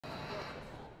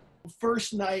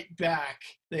First night back,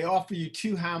 they offer you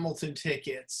 2 Hamilton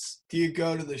tickets. Do you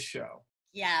go to the show?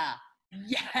 Yeah.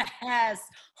 Yes.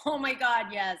 Oh my God,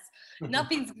 yes.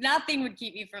 Nothing would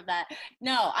keep me from that.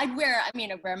 No, I'd wear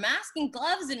a mask and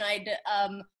gloves, and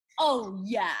oh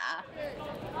yeah.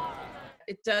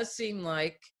 It does seem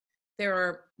like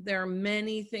there are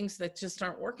many things that just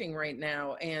aren't working right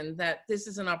now, and that this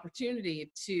is an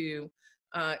opportunity to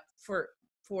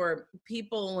for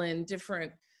people in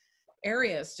different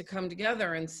areas to come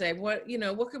together and say, what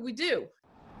could we do?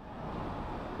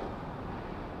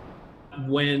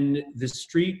 When the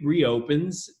street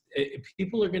reopens,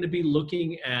 people are going to be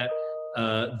looking at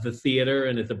the theater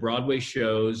and at the Broadway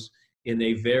shows in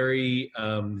a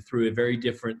through a very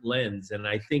different lens. And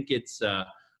I think it's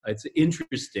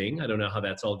interesting. I don't know how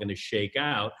that's all going to shake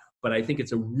out, but I think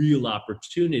it's a real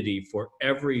opportunity for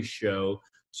every show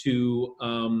to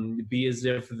be as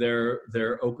if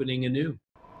they're opening anew.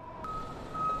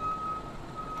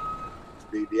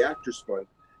 The Actors Fund,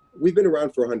 we've been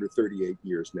around for 138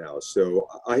 years now. So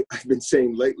I've been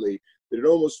saying lately that it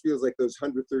almost feels like those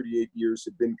 138 years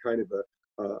have been kind of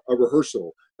a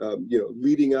rehearsal,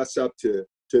 leading us up to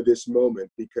this moment,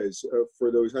 because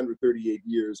for those 138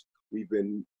 years, we've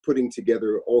been putting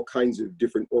together all kinds of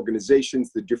different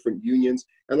organizations, the different unions,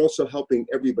 and also helping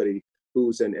everybody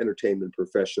who's an entertainment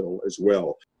professional as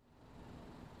well.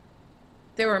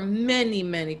 There are many,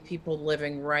 many people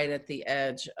living right at the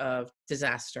edge of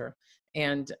disaster.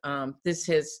 And this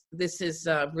is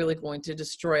really going to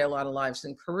destroy a lot of lives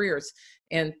and careers.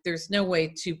 And there's no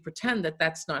way to pretend that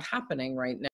that's not happening right now.